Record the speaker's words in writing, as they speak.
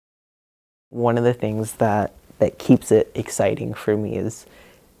One of the things that keeps it exciting for me is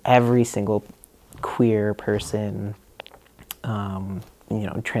every single queer person,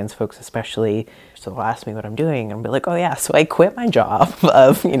 trans folks especially, so they'll ask me what I'm doing, and I'll be like, oh yeah, so I quit my job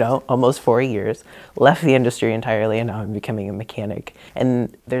of, almost 4 years, left the industry entirely, and now I'm becoming a mechanic.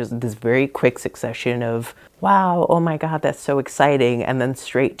 And there's this very quick succession of, wow, oh my God, that's so exciting, and then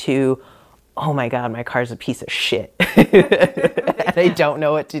straight to, oh my God, my car's a piece of shit. And I don't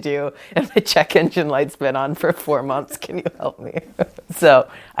know what to do. And the check engine light's been on for 4 months. Can you help me? So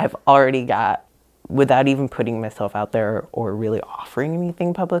I've already got, without even putting myself out there or really offering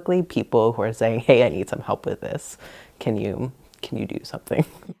anything publicly, people who are saying, hey, I need some help with this. Can you do something?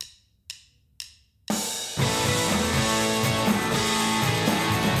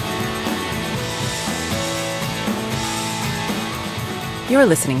 You're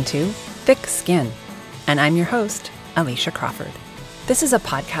listening to Thick Skin, and I'm your host, Alicia Crawford. This is a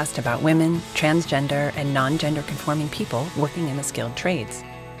podcast about women, transgender, and non-gender conforming people working in the skilled trades.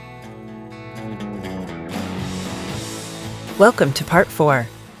 Welcome to Part 4.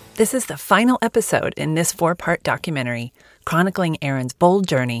 This is the final episode in this 4-part documentary chronicling Erin's bold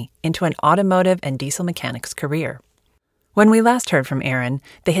journey into an automotive and diesel mechanic's career. When we last heard from Erin,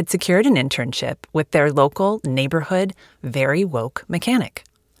 they had secured an internship with their local, neighborhood, very woke mechanic.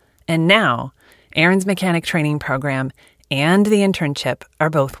 And now, Erin's mechanic training program and the internship are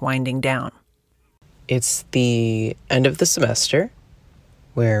both winding down. It's the end of the semester.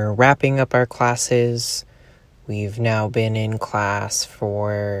 We're wrapping up our classes. We've now been in class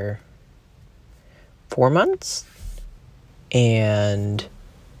for 4 months and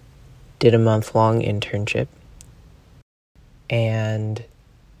did a month-long internship. And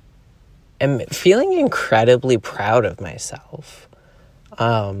I'm feeling incredibly proud of myself.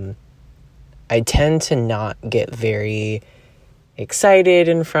 I tend to not get very excited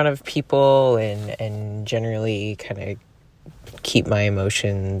in front of people and generally kind of keep my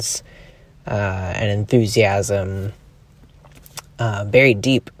emotions and enthusiasm very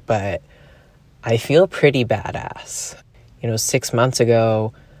deep, but I feel pretty badass. 6 months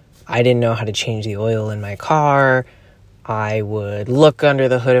ago, I didn't know how to change the oil in my car. I would look under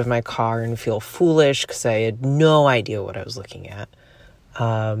the hood of my car and feel foolish because I had no idea what I was looking at.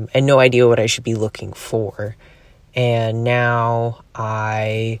 And no idea what I should be looking for. And now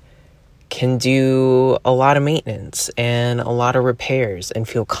I can do a lot of maintenance and a lot of repairs and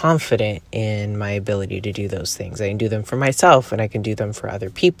feel confident in my ability to do those things. I can do them for myself and I can do them for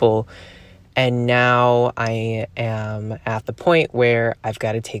other people. And now I am at the point where I've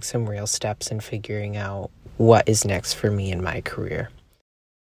got to take some real steps in figuring out what is next for me in my career.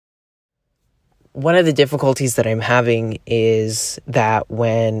 One of the difficulties that I'm having is that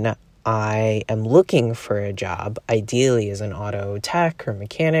when I am looking for a job, ideally as an auto tech or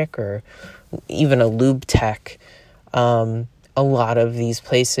mechanic or even a lube tech, a lot of these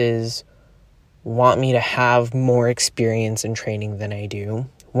places want me to have more experience and training than I do,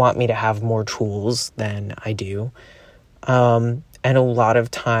 want me to have more tools than I do. And a lot of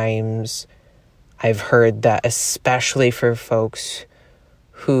times I've heard that especially for folks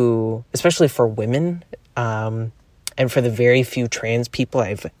especially for women, and for the very few trans people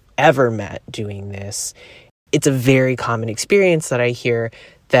I've ever met doing this, it's a very common experience that I hear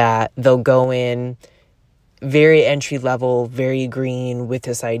that they'll go in very entry level, very green with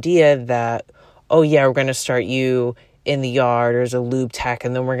this idea that, oh yeah, we're going to start you in the yard or as a lube tech,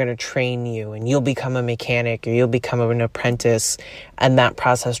 and then we're going to train you and you'll become a mechanic or you'll become an apprentice. And that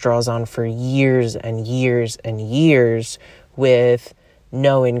process draws on for years and years and years with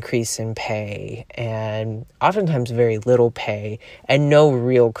no increase in pay and oftentimes very little pay and no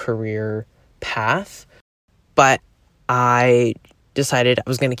real career path. But I decided I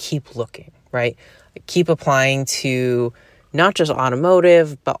was going to keep looking, right? Keep applying to not just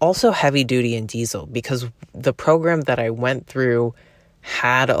automotive, but also heavy duty and diesel, because the program that I went through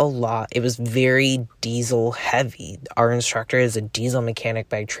had a lot. It was very diesel heavy. Our instructor is a diesel mechanic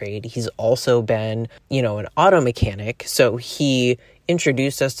by trade. He's also been, an auto mechanic. So he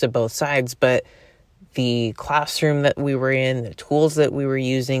introduced us to both sides, but the classroom that we were in, the tools that we were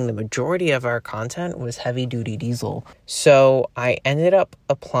using, the majority of our content was heavy duty diesel. So I ended up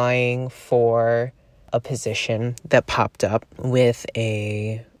applying for a position that popped up with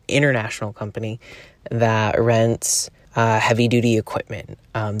a international company that rents heavy duty equipment.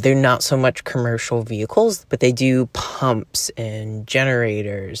 They're not so much commercial vehicles, but they do pumps and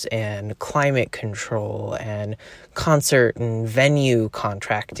generators and climate control and concert and venue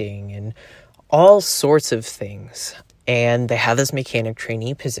contracting and all sorts of things. And they have this mechanic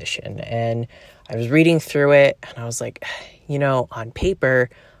trainee position. And I was reading through it and I was like, on paper,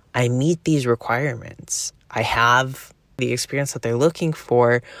 I meet these requirements. I have the experience that they're looking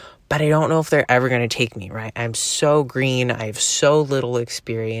for, but I don't know if they're ever going to take me, right? I'm so green. I have so little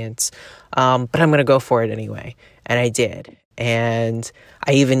experience, but I'm going to go for it anyway. And I did. And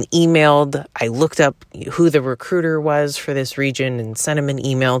I even I looked up who the recruiter was for this region and sent him an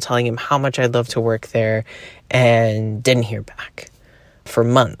email telling him how much I'd love to work there, and didn't hear back. For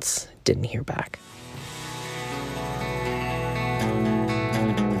months, didn't hear back.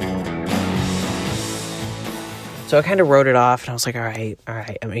 So I kind of wrote it off, and I was like, all right,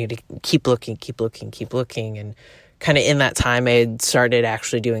 I'm going to keep looking. And kind of in that time, I had started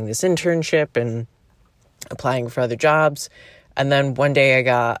actually doing this internship and applying for other jobs. And then one day I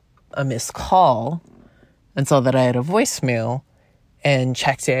got a missed call and saw that I had a voicemail and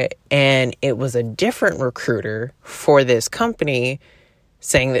checked it. And it was a different recruiter for this company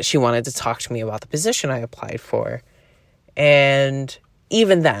saying that she wanted to talk to me about the position I applied for. And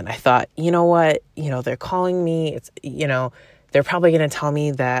even then I thought, you know what, they're calling me. It's, they're probably going to tell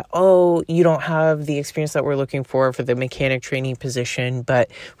me that, oh, you don't have the experience that we're looking for the mechanic training position,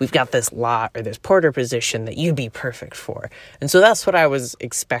 but we've got this lot or this porter position that you'd be perfect for. And so that's what I was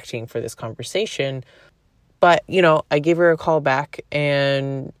expecting for this conversation. But, I gave her a call back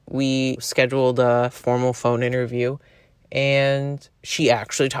and we scheduled a formal phone interview, and she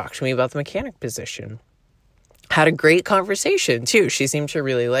actually talked to me about the mechanic position. Had a great conversation too. She seemed to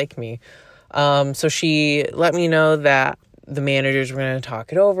really like me. So she let me know that the managers were going to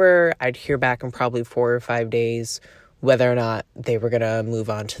talk it over. I'd hear back in probably 4 or 5 days whether or not they were going to move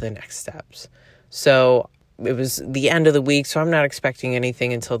on to the next steps. So it was the end of the week, so I'm not expecting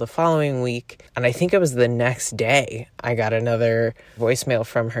anything until the following week. And I think it was the next day I got another voicemail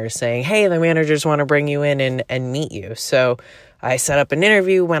from her saying, hey, the managers want to bring you in and meet you. So I set up an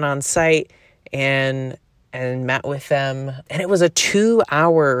interview, went on site and met with them. And it was a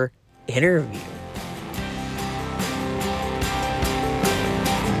 2-hour interview.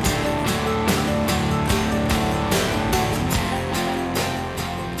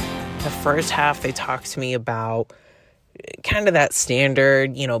 First half, they talked to me about kind of that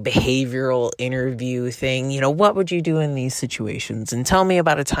standard, behavioral interview thing. What would you do in these situations? And tell me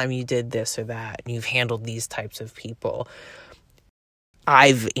about a time you did this or that, and you've handled these types of people.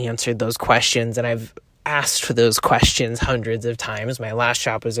 I've answered those questions, and I've asked for those questions hundreds of times. My last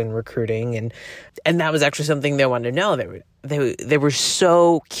job was in recruiting, and that was actually something they wanted to know. They were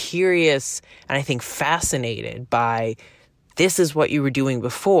so curious and I think fascinated by, this is what you were doing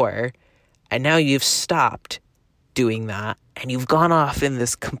before, and now you've stopped doing that, and you've gone off in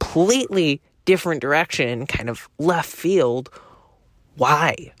this completely different direction, kind of left field.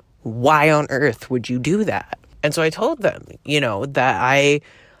 Why? Why on earth would you do that? And so I told them, that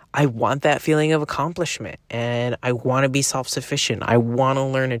I want that feeling of accomplishment, and I want to be self-sufficient. I want to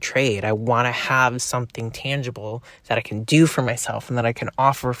learn a trade. I want to have something tangible that I can do for myself and that I can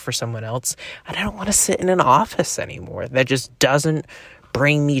offer for someone else. And I don't want to sit in an office anymore. That just doesn't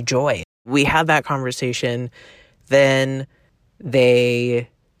bring me joy. We had that conversation. Then they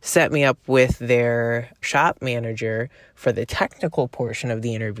set me up with their shop manager for the technical portion of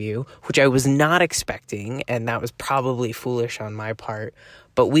the interview, which I was not expecting, and that was probably foolish on my part.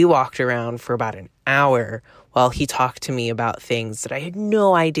 But we walked around for about an hour while he talked to me about things that I had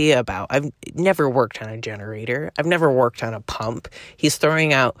no idea about. I've never worked on a generator. I've never worked on a pump. He's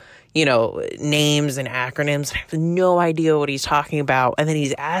throwing out, names and acronyms. I have no idea what he's talking about. And then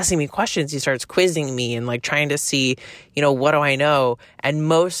he's asking me questions. He starts quizzing me and trying to see, what do I know? And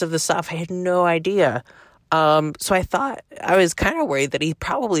most of the stuff I had no idea. So I was kind of worried that he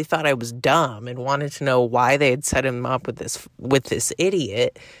probably thought I was dumb and wanted to know why they had set him up with this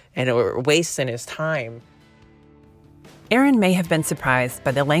idiot and were wasting his time. Aaron may have been surprised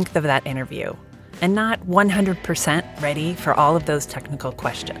by the length of that interview and not 100% ready for all of those technical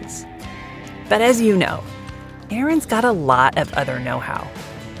questions. But as you know, Aaron's got a lot of other know-how.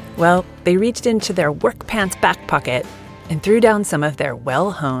 Well, they reached into their work pants back pocket and threw down some of their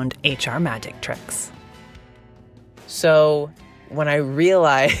well-honed HR magic tricks. So when I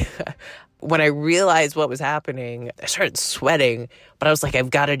realized what was happening, I started sweating, but I was like, I've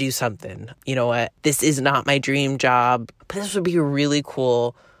got to do something. You know what? This is not my dream job, but this would be a really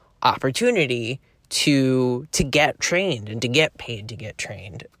cool opportunity to get trained and to get paid to get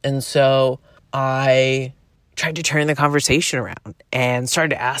trained. And so I tried to turn the conversation around and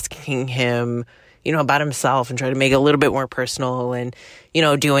started asking him, about himself, and tried to make it a little bit more personal and,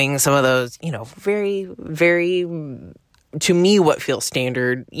 doing some of those, very, very, to me, what feels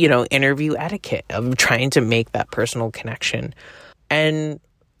standard, interview etiquette of trying to make that personal connection. And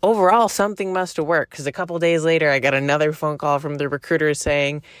overall, something must have worked, because a couple days later, I got another phone call from the recruiter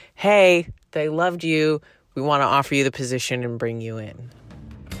saying, hey, they loved you. We want to offer you the position and bring you in.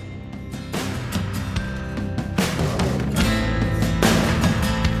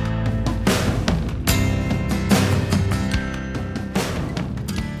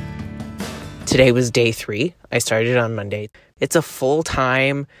 Today was day 3. I started on Monday. It's a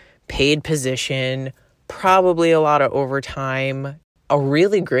full-time paid position, probably a lot of overtime, a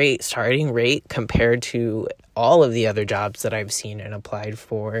really great starting rate compared to all of the other jobs that I've seen and applied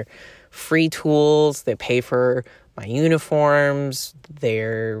for. Free tools, they pay for my uniforms,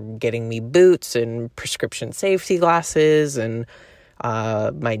 they're getting me boots and prescription safety glasses and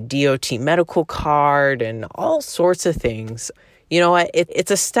my DOT medical card and all sorts of things. You know what?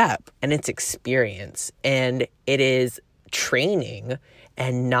 It's a step and it's experience and it is training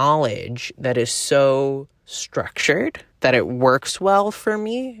and knowledge that is so structured that it works well for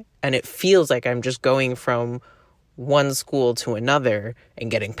me. And it feels like I'm just going from one school to another and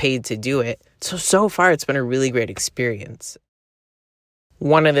getting paid to do it. So far, it's been a really great experience.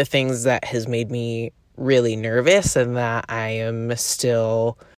 One of the things that has made me really nervous and that I am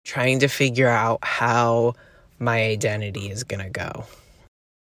still trying to figure out how my identity is going to go.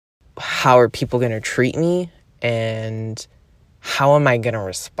 How are people going to treat me? And how am I going to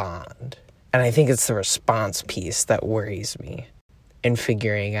respond? And I think it's the response piece that worries me in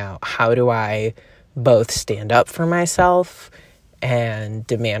figuring out how do I both stand up for myself and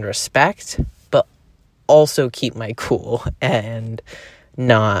demand respect, but also keep my cool and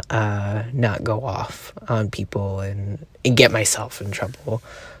not go off on people and get myself in trouble.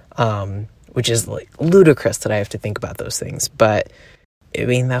 Which is like ludicrous that I have to think about those things. But I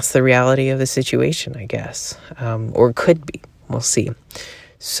mean, that's the reality of the situation, I guess. Or could be. We'll see.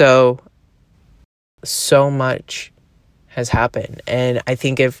 So much has happened. And I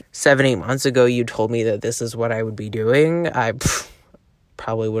think if 7-8 months ago you told me that this is what I would be doing, I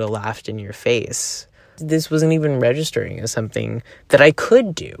probably would have laughed in your face. This wasn't even registering as something that I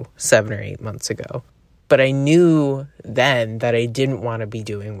could do 7 or 8 months ago. But I knew then that I didn't want to be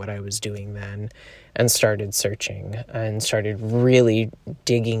doing what I was doing then, and started searching and started really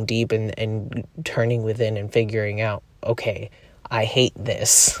digging deep and turning within and figuring out, okay, I hate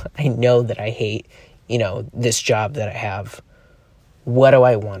this. I know that I hate, this job that I have. What do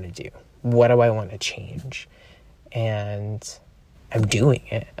I want to do? What do I want to change? And I'm doing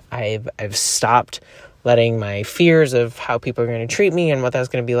it. I've stopped letting my fears of how people are going to treat me and what that's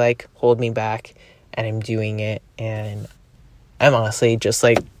going to be like hold me back. And I'm doing it, and I'm honestly just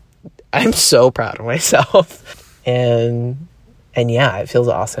like, I'm so proud of myself. And yeah, it feels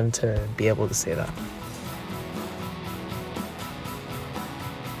awesome to be able to say that.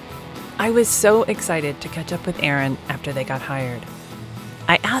 I was so excited to catch up with Aaron after they got hired.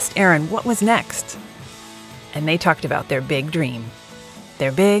 I asked Aaron what was next, and they talked about their big dream.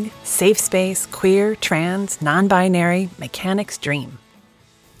 Their big, safe space, queer, trans, non-binary mechanics dream.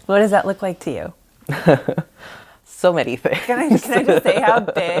 What does that look like to you? So many things. Can I just say how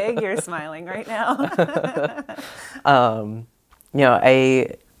big you're smiling right now? I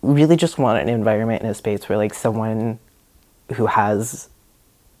really just want an environment and a space where like someone who has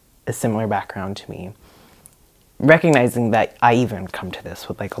a similar background to me, recognizing that I even come to this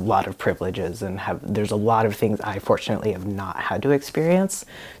with like a lot of privileges and there's a lot of things I fortunately have not had to experience.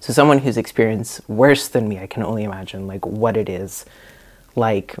 So someone who's experienced worse than me, I can only imagine like what it is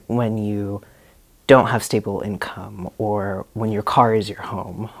like when you don't have stable income, or when your car is your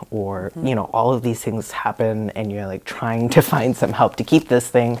home, or all of these things happen and you're like trying to find some help to keep this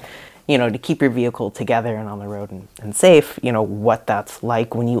thing, to keep your vehicle together and on the road and safe, what that's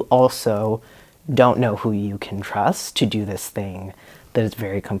like when you also don't know who you can trust to do this thing that is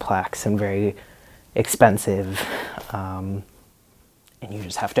very complex and very expensive, and you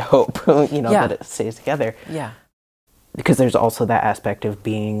just have to hope that it stays together. Yeah. Because there's also that aspect of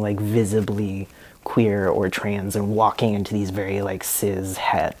being like visibly queer or trans and walking into these very like cis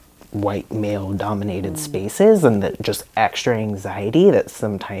het white male dominated spaces, and that just extra anxiety that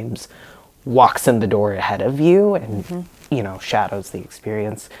sometimes walks in the door ahead of you and shadows the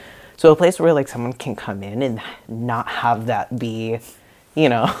experience. So a place where like someone can come in and not have that be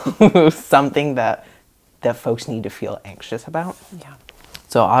something that folks need to feel anxious about. Yeah.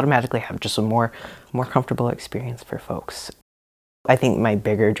 So automatically have just a more comfortable experience for folks. I think my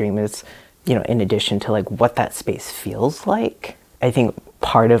bigger dream is, in addition to like what that space feels like, I think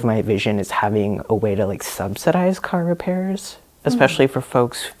part of my vision is having a way to like subsidize car repairs, especially for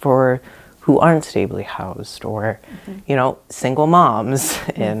folks who aren't stably housed, or, single moms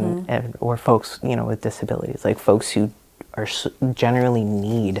and or folks, with disabilities, like folks who generally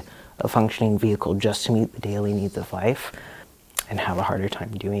need a functioning vehicle just to meet the daily needs of life and have a harder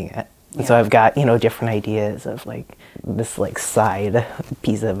time doing it. And so I've got, different ideas of like this like side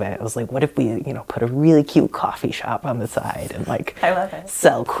piece of it. I was like, what if we, put a really cute coffee shop on the side and like I love it.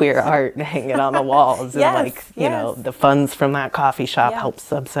 sell queer art and hang it on the walls Yes, and like, yes. the funds from that coffee shop Yeah. help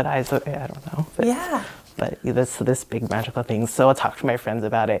subsidize it. I don't know. But this big magical thing. So I'll talk to my friends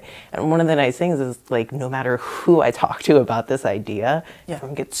about it. And one of the nice things is like no matter who I talk to about this idea,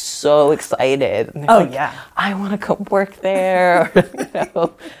 everyone gets so excited. And they're like, I want to come work there.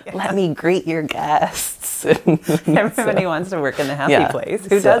 Or, let me greet your guests. Everybody wants to work in the happy place.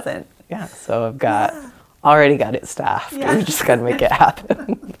 Who doesn't? Yeah. So I've already got it staffed. Yeah. We just got to make it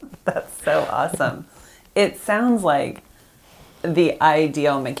happen. That's so awesome. It sounds like the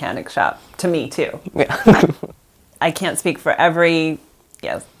ideal mechanic shop to me too. Yeah. I can't speak for every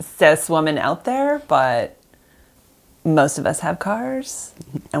cis woman out there, but most of us have cars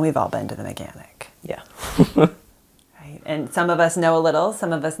and we've all been to the mechanic. Yeah. Right? And some of us know a little,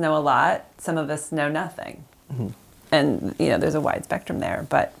 some of us know a lot, some of us know nothing. Mm-hmm. And there's a wide spectrum there,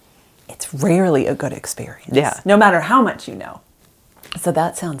 but it's rarely a good experience. Yeah. No matter how much you know. So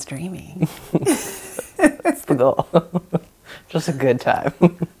that sounds dreamy. That's the goal. Just a good time.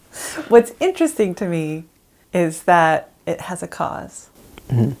 What's interesting to me is that it has a cause.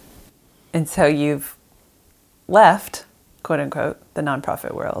 Mm-hmm. And so you've left, quote unquote, the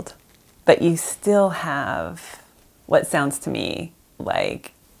nonprofit world, but you still have what sounds to me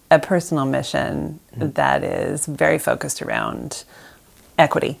like a personal mission that is very focused around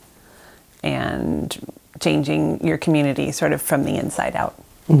equity and changing your community sort of from the inside out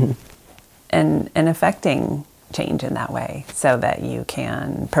and affecting change in that way so that you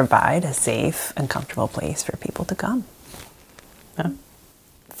can provide a safe and comfortable place for people to come. Yeah.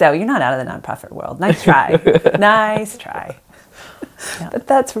 So you're not out of the nonprofit world. Nice try. Nice try. Yeah. But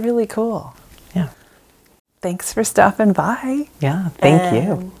that's really cool. Yeah. Thanks for stopping by. Yeah. Thank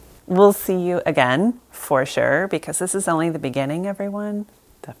you. We'll see you again for sure, because this is only the beginning, everyone.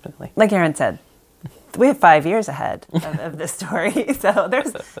 Definitely. Like Erin said, we have 5 years ahead of this story. So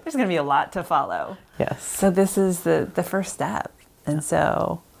there's going to be a lot to follow. Yes. So this is the first step. And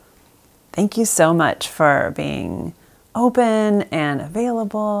so thank you so much for being open and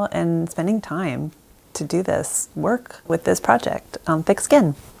available and spending time to do this work with this project on Thick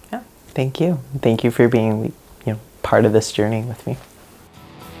Skin. Yeah. Thank you. Thank you for being, part of this journey with me.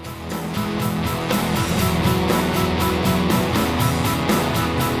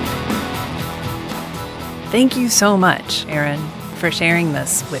 Thank you so much, Erin, for sharing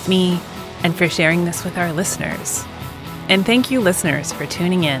this with me and for sharing this with our listeners. And thank you, listeners, for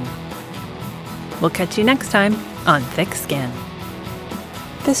tuning in. We'll catch you next time on Thick Skin.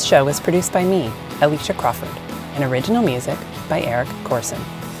 This show was produced by me, Alicia Crawford, and original music by Eric Corson.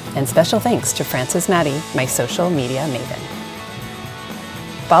 And special thanks to Frances Maddie, my social media maven.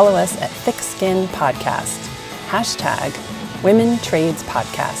 Follow us at Thick Skin Podcast, #Women Trades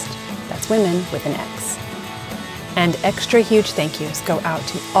Podcast. That's women with an X. And extra huge thank yous go out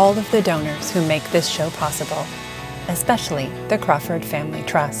to all of the donors who make this show possible, especially the Crawford Family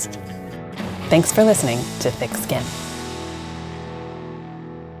Trust. Thanks for listening to Thick Skin.